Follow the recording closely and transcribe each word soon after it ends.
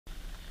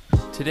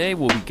Today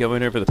we'll be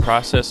going over the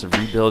process of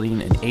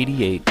rebuilding an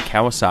 '88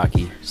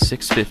 Kawasaki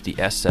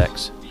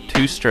 650sx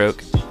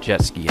two-stroke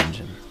jet ski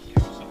engine.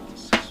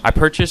 I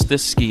purchased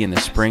this ski in the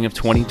spring of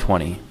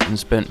 2020 and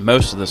spent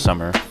most of the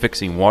summer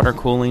fixing water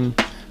cooling,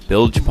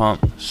 bilge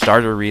pump,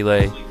 starter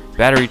relay,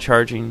 battery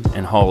charging,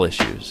 and hull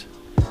issues.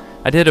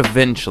 I did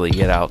eventually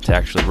get out to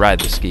actually ride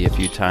the ski a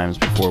few times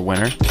before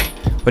winter,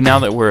 but now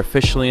that we're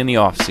officially in the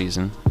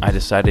off-season, I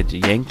decided to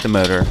yank the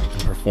motor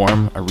and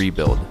perform a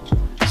rebuild,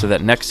 so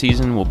that next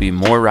season will be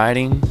more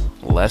riding,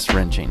 less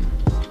wrenching.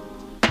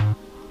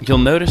 You'll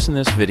notice in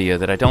this video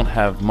that I don't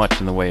have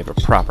much in the way of a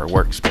proper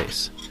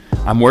workspace.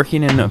 I'm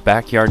working in a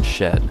backyard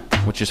shed,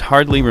 which is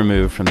hardly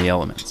removed from the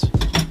elements.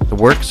 The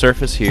work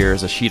surface here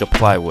is a sheet of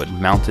plywood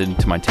mounted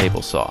to my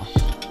table saw.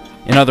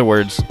 In other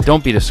words,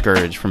 don't be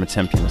discouraged from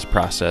attempting this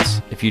process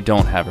if you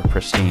don't have a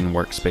pristine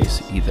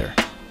workspace either.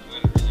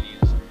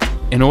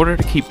 In order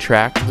to keep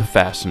track of the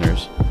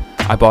fasteners,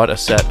 I bought a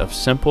set of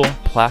simple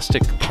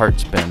plastic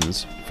parts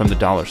bins from the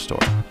dollar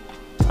store.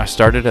 I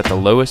started at the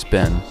lowest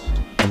bin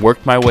and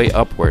worked my way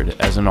upward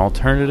as an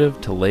alternative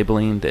to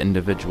labeling the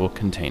individual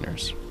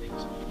containers.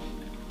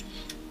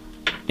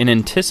 In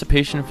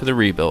anticipation for the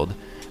rebuild,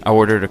 I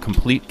ordered a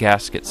complete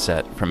gasket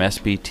set from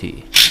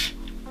SBT.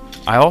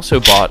 I also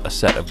bought a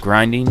set of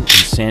grinding and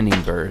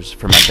sanding burrs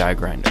for my die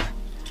grinder.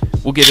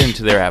 We'll get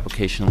into their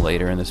application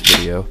later in this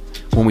video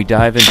when we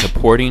dive into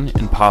porting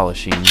and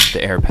polishing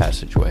the air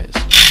passageways.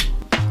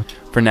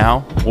 For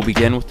now, we'll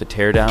begin with the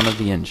teardown of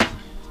the engine.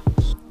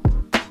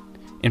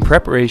 In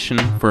preparation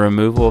for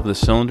removal of the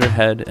cylinder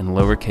head and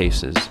lower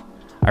cases,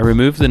 I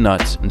removed the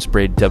nuts and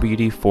sprayed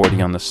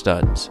WD-40 on the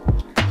studs,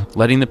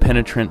 letting the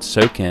penetrant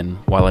soak in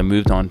while I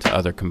moved on to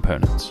other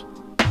components.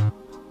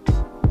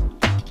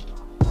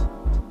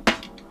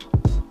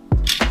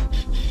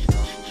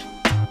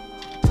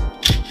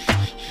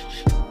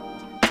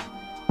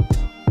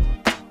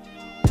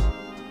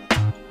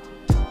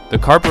 The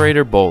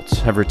carburetor bolts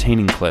have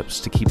retaining clips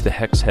to keep the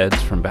hex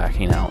heads from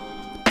backing out.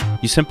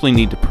 You simply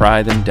need to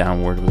pry them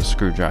downward with a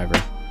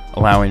screwdriver,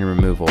 allowing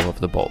removal of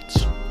the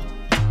bolts.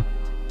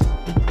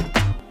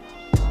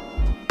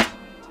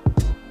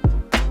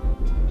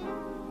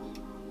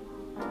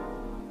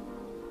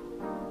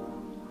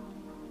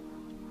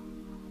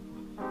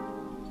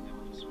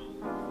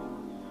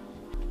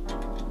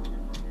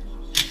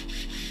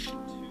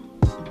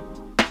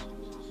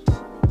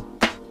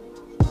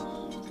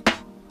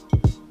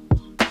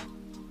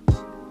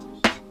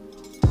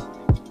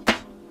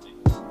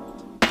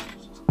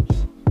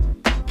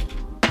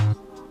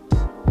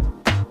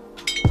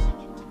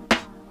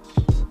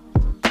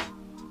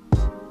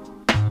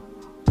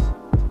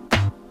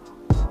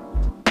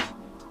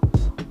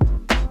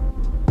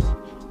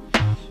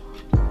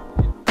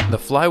 The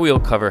flywheel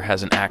cover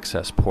has an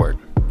access port.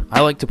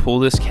 I like to pull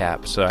this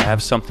cap so I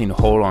have something to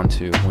hold on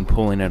to when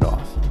pulling it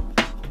off.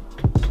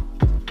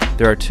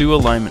 There are two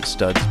alignment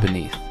studs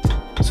beneath,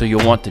 so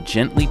you'll want to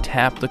gently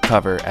tap the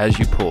cover as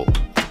you pull,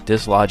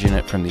 dislodging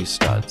it from these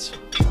studs.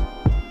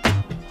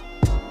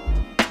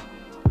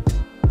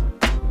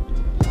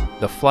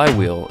 The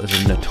flywheel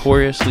is a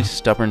notoriously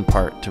stubborn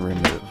part to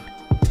remove.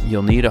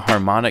 You'll need a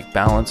harmonic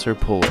balancer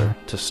puller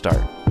to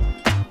start.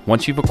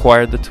 Once you've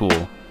acquired the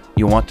tool,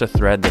 you'll want to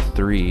thread the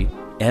three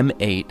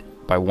M8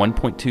 by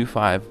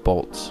 1.25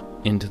 bolts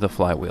into the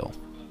flywheel.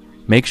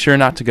 Make sure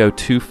not to go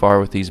too far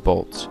with these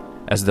bolts,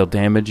 as they'll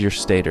damage your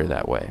stator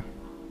that way.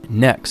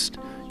 Next,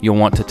 you'll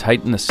want to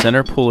tighten the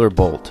center puller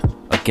bolt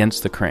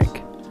against the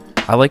crank.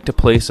 I like to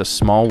place a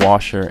small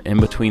washer in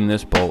between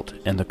this bolt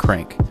and the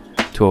crank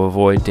to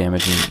avoid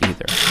damaging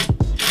either.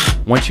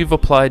 Once you've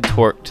applied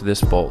torque to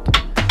this bolt,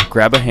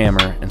 grab a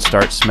hammer and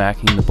start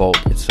smacking the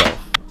bolt itself.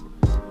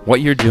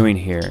 What you're doing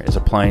here is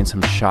applying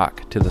some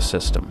shock to the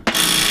system.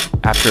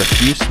 After a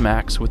few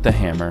smacks with the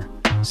hammer,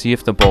 see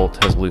if the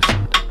bolt has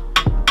loosened.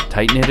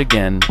 Tighten it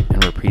again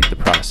and repeat the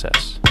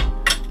process.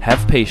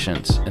 Have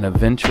patience and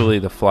eventually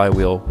the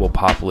flywheel will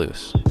pop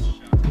loose.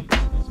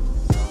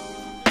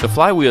 The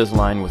flywheel is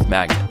lined with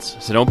magnets,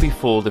 so don't be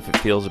fooled if it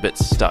feels a bit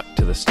stuck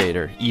to the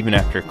stator even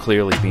after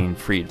clearly being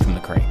freed from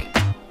the crank.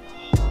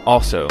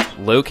 Also,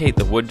 locate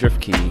the woodruff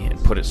key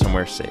and put it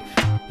somewhere safe.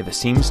 If it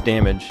seems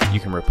damaged, you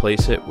can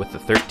replace it with the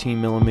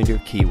 13mm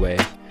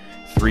keyway,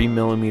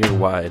 3mm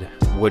wide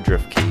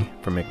woodruff key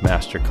from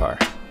McMaster Car.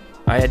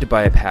 I had to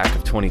buy a pack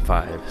of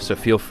 25, so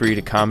feel free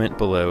to comment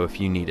below if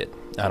you need it.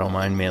 I don't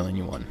mind mailing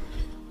you one.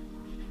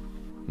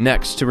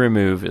 Next to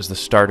remove is the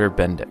starter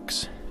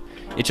bendix.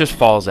 It just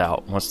falls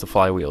out once the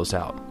flywheel is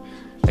out.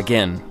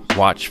 Again,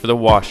 watch for the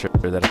washer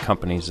that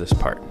accompanies this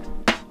part.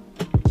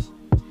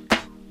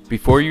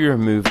 Before you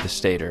remove the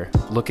stator,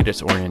 look at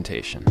its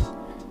orientation.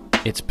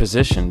 Its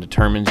position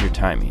determines your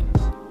timing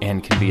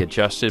and can be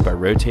adjusted by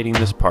rotating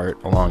this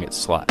part along its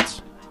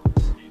slats.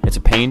 It's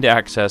a pain to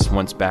access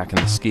once back in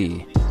the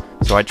ski,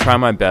 so I try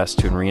my best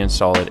to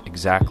reinstall it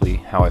exactly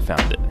how I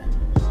found it.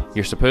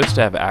 You're supposed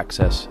to have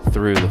access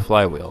through the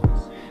flywheel,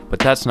 but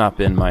that's not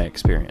been my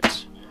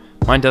experience.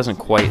 Mine doesn't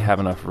quite have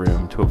enough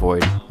room to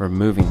avoid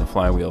removing the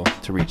flywheel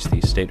to reach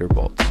these stator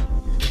bolts.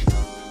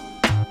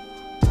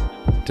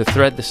 To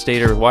thread the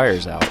stator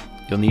wires out,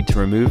 you'll need to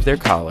remove their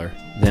collar,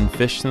 then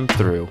fish them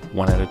through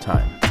one at a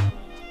time.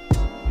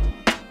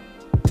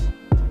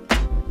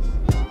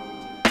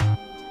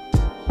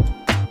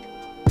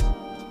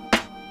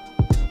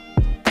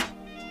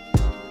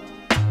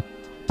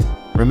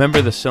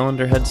 Remember the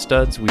cylinder head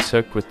studs we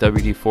soaked with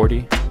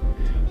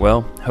WD-40?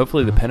 Well,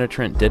 hopefully the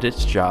penetrant did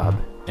its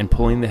job, and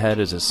pulling the head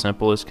is as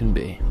simple as can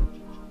be.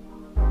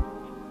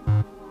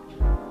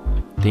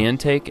 The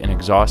intake and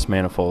exhaust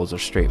manifolds are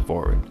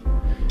straightforward.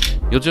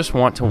 You'll just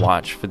want to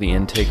watch for the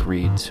intake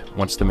reads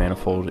once the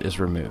manifold is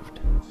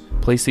removed.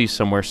 Place these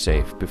somewhere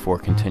safe before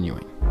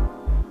continuing.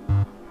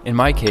 In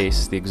my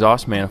case, the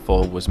exhaust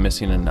manifold was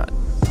missing a nut.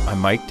 I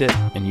mic'd it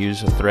and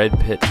used a thread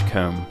pitch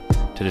comb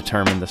to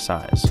determine the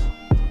size.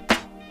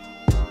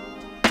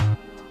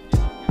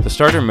 The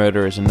starter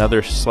motor is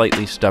another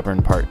slightly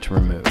stubborn part to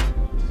remove.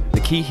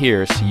 The key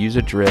here is to use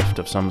a drift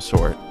of some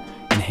sort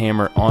and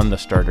hammer on the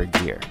starter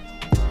gear.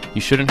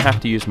 You shouldn't have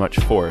to use much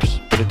force,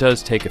 but it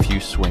does take a few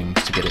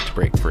swings to get it to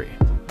break free.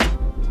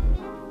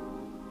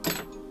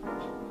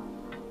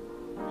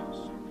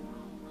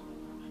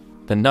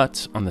 The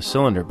nuts on the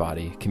cylinder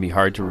body can be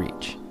hard to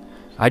reach.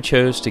 I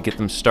chose to get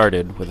them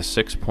started with a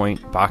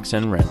 6-point box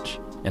end wrench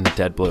and a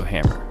dead blow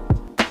hammer.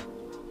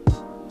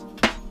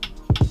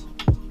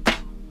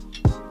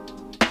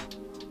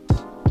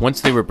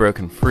 Once they were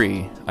broken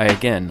free, I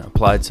again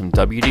applied some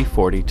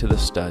WD-40 to the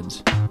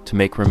studs to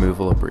make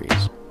removal a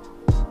breeze.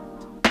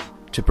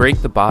 To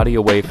break the body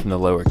away from the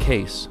lower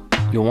case,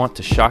 you'll want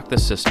to shock the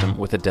system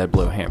with a dead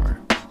blow hammer.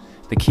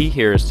 The key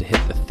here is to hit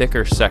the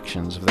thicker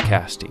sections of the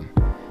casting.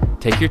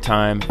 Take your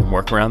time and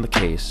work around the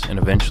case, and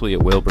eventually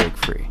it will break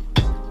free.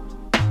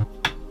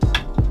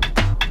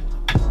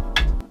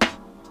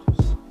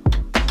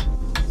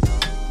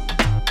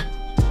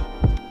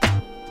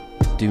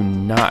 Do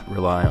not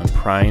rely on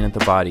prying at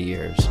the body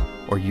ears,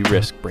 or you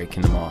risk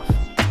breaking them off.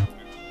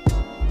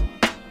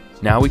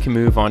 Now we can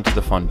move on to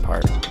the fun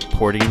part,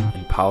 porting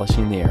and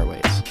polishing the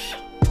airways.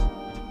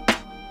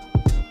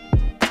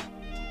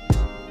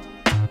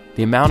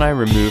 The amount I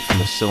removed from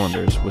the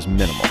cylinders was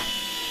minimal,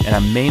 and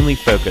I'm mainly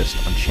focused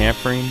on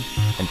chamfering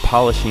and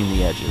polishing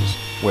the edges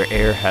where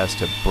air has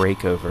to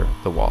break over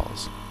the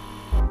walls.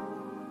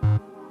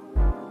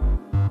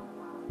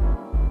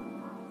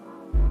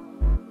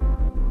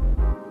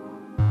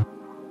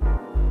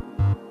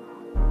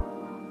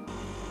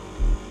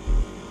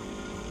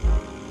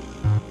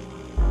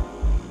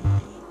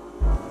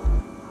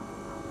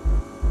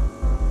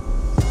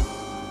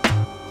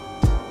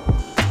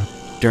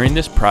 During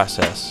this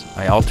process,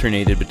 I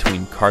alternated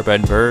between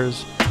carbide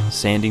burrs,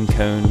 sanding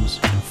cones,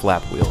 and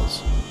flap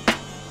wheels.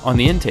 On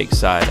the intake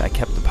side, I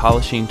kept the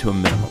polishing to a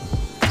minimum,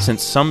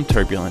 since some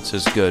turbulence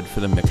is good for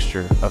the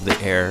mixture of the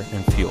air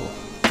and fuel.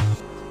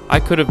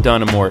 I could have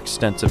done a more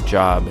extensive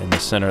job in the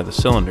center of the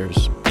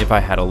cylinders if I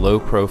had a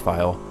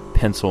low-profile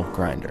pencil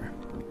grinder.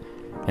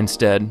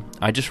 Instead,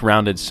 I just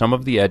rounded some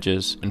of the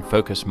edges and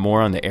focused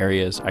more on the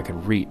areas I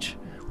could reach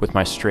with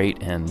my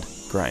straight-end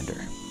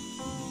grinder.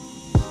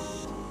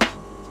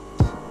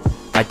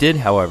 I did,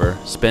 however,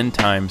 spend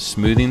time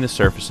smoothing the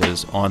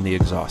surfaces on the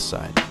exhaust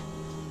side.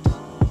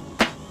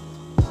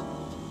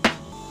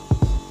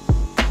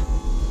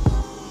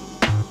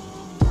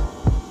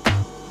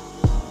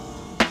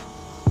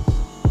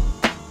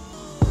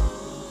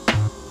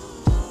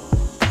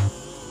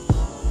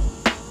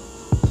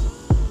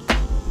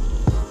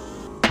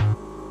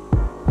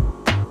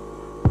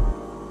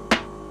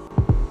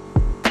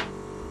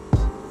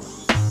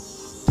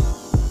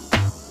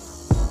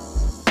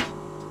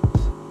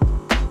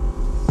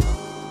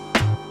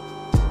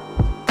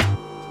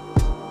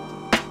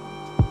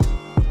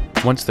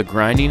 Once the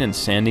grinding and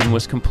sanding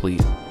was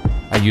complete,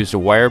 I used a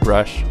wire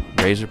brush,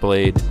 razor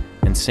blade,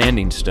 and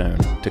sanding stone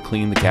to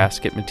clean the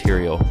gasket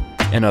material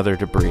and other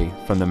debris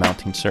from the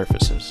mounting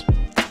surfaces.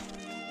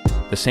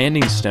 The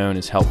sanding stone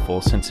is helpful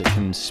since it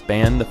can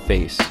span the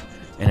face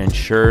and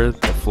ensure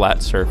the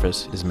flat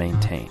surface is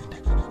maintained.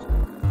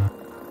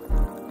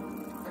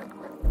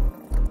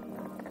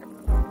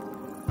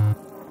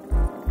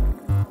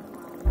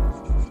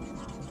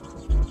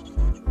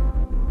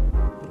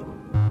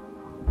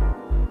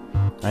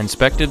 I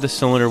inspected the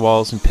cylinder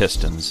walls and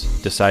pistons,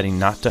 deciding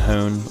not to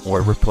hone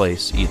or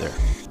replace either.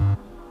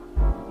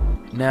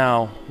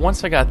 Now,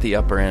 once I got the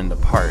upper end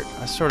apart,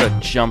 I sort of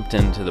jumped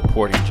into the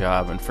porting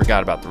job and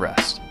forgot about the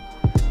rest.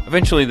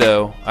 Eventually,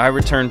 though, I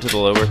returned to the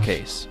lower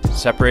case,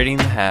 separating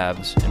the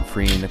halves and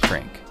freeing the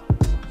crank.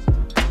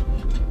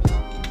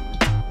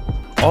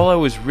 All I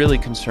was really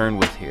concerned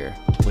with here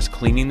was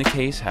cleaning the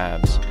case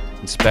halves,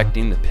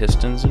 inspecting the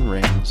pistons and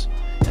rings,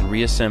 and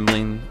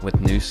reassembling with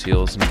new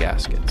seals and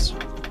gaskets.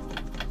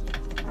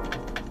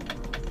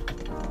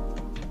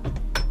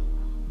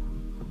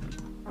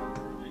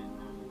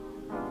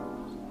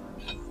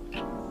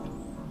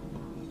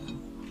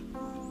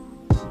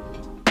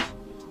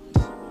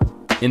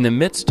 In the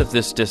midst of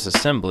this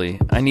disassembly,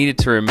 I needed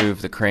to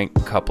remove the crank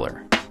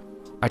coupler.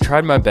 I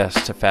tried my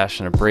best to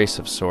fashion a brace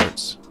of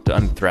sorts to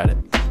unthread it,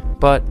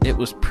 but it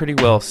was pretty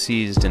well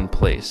seized in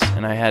place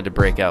and I had to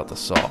break out the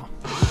saw.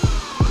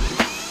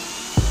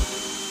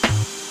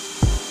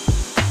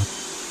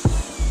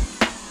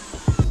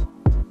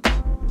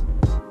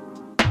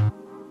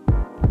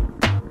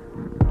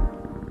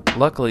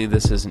 Luckily,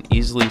 this is an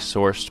easily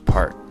sourced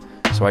part,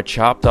 so I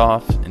chopped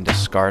off and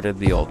discarded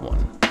the old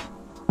one.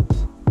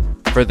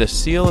 For the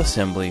seal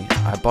assembly,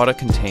 I bought a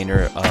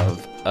container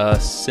of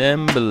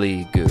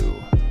assembly goo.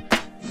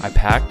 I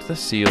packed the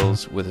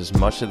seals with as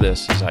much of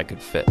this as I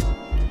could fit.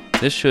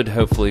 This should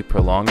hopefully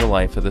prolong the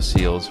life of the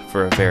seals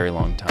for a very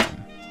long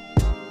time.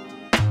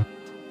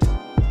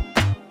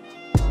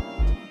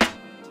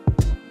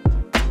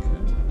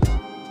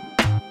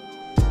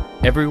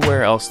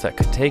 Everywhere else that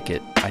could take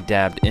it, I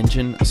dabbed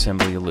engine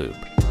assembly lube.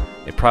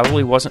 It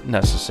probably wasn't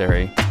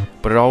necessary,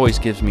 but it always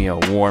gives me a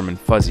warm and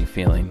fuzzy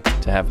feeling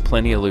to have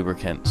plenty of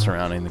lubricant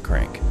surrounding the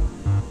crank.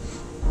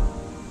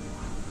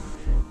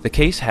 The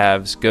case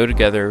halves go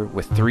together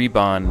with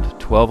 3-bond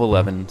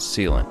 1211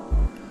 sealant.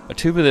 A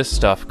tube of this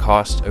stuff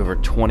costs over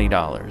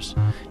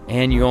 $20,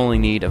 and you only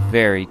need a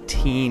very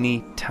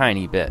teeny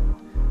tiny bit.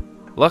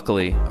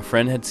 Luckily, a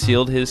friend had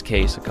sealed his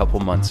case a couple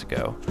months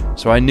ago,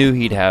 so I knew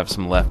he'd have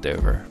some left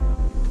over.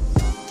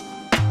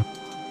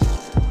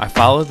 I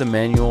followed the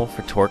manual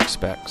for torque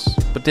specs,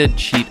 but did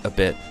cheat a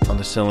bit on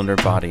the cylinder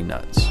body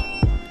nuts.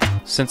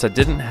 Since I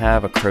didn't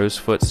have a crow's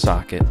foot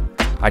socket,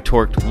 I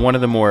torqued one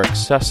of the more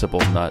accessible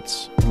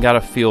nuts and got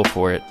a feel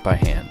for it by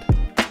hand.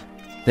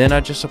 Then I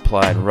just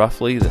applied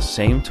roughly the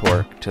same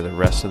torque to the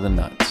rest of the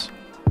nuts.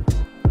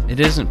 It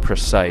isn't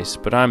precise,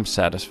 but I'm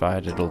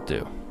satisfied it'll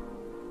do.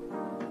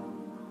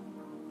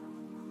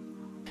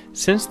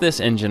 Since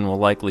this engine will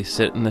likely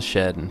sit in the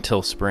shed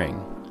until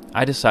spring,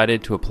 I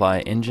decided to apply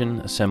engine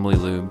assembly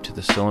lube to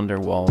the cylinder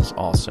walls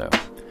also.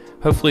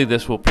 Hopefully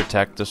this will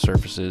protect the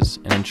surfaces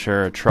and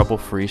ensure a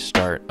trouble-free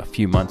start a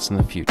few months in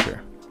the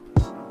future.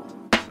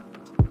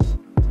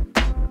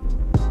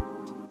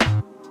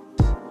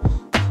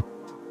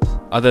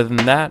 Other than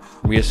that,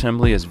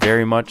 reassembly is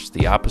very much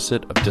the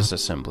opposite of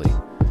disassembly,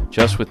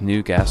 just with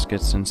new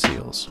gaskets and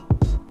seals.